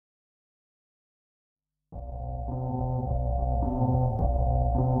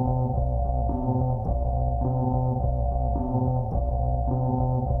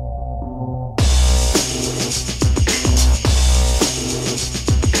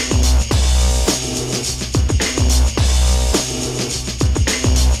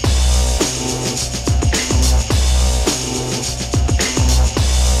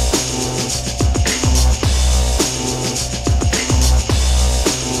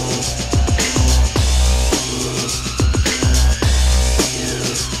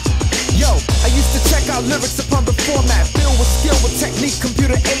my lyrics upon the format, filled with skill with technique,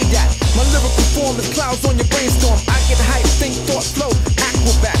 computer ADAT. My lyrical form is clouds on your brainstorm. I get hype, think, thought, flow,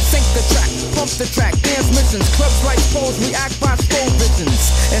 acrobat. Sync the track, pump the track, dance missions. Clubs like pros, react by strobe visions.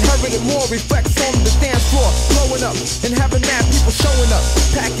 Inherited more reflects on the dance floor. Blowing up and having mad people showing up.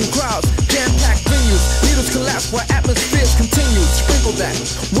 Packing crowds, jam-packed venues. Needles collapse while atmospheres continue. Sprinkle that,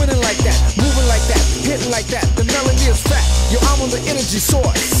 winning like that, moving like that, hitting like that. The melody is fat. Yo, I'm on the energy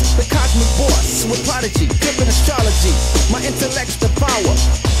source, the cosmic boss with prodigy, flipping astrology. My intellect's the power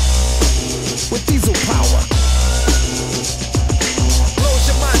with diesel power. Blows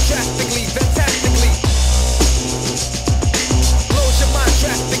your mind drastically, fantastically. Blows your mind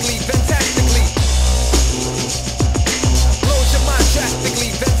drastically, fantastically. Blows your mind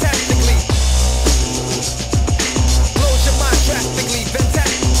drastically, fantastically. Blows your mind drastically,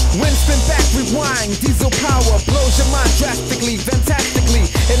 fantastically. Wind spin back, rewind, diesel power. Blows your mind drastically, fantastically.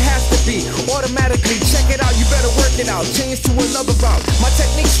 It has to be automatically. Check it out, you better work it out. Change to another route. My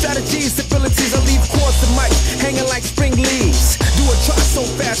techniques, strategies, abilities, I leave chords to mic hanging like spring leaves. Do a try so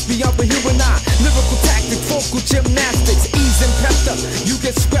fast beyond the human eye. Lyrical tactics, vocal gymnastics, ease and pepped up. You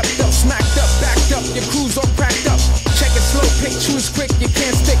get swept up, smacked up, backed up. Your crew's all cracked up. Check it slow, pick, choose quick, you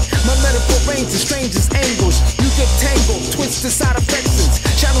can't stick. My metaphor range is strangest angles. You get tangled, twisted side affections.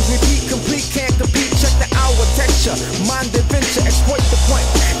 Channels repeat, complete, can't compete. Check the hour texture, mind adventure, exploit the point.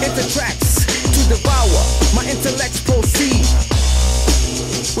 Enter tracks to devour. My intellects proceed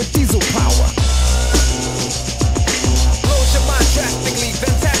with diesel power. Blows your mind drastically,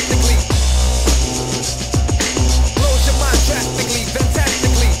 fantastically. Blows your mind drastically,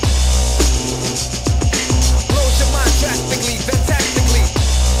 fantastically. Blows your mind drastically, fantastically.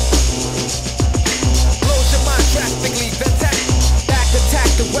 Blows your mind drastically, fantastically. Back attack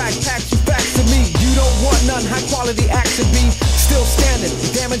the whack, pack you back to me. You don't want none, high quality action be still standing,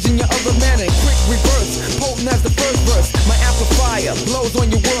 damaging your other man in quick reverse, potent as the first verse. My amplifier blows on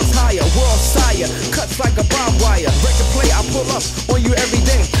your world's higher, world sire, cuts like a barbed wire. Record play, I pull up on you every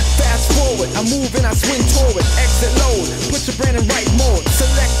day. Fast forward, I move and I swing toward. Exit load, put your brain in right mode.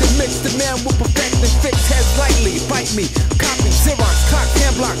 Select and mix, the man will perfect and fix. Heads lightly, bite me, copy, Xerox, cock,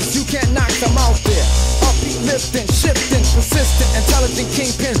 hand blocks. You can't knock them out there. Upbeat, lifting, shifting, persistent, intelligent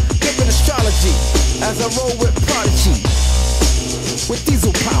kingpin, flipping astrology. As I roll with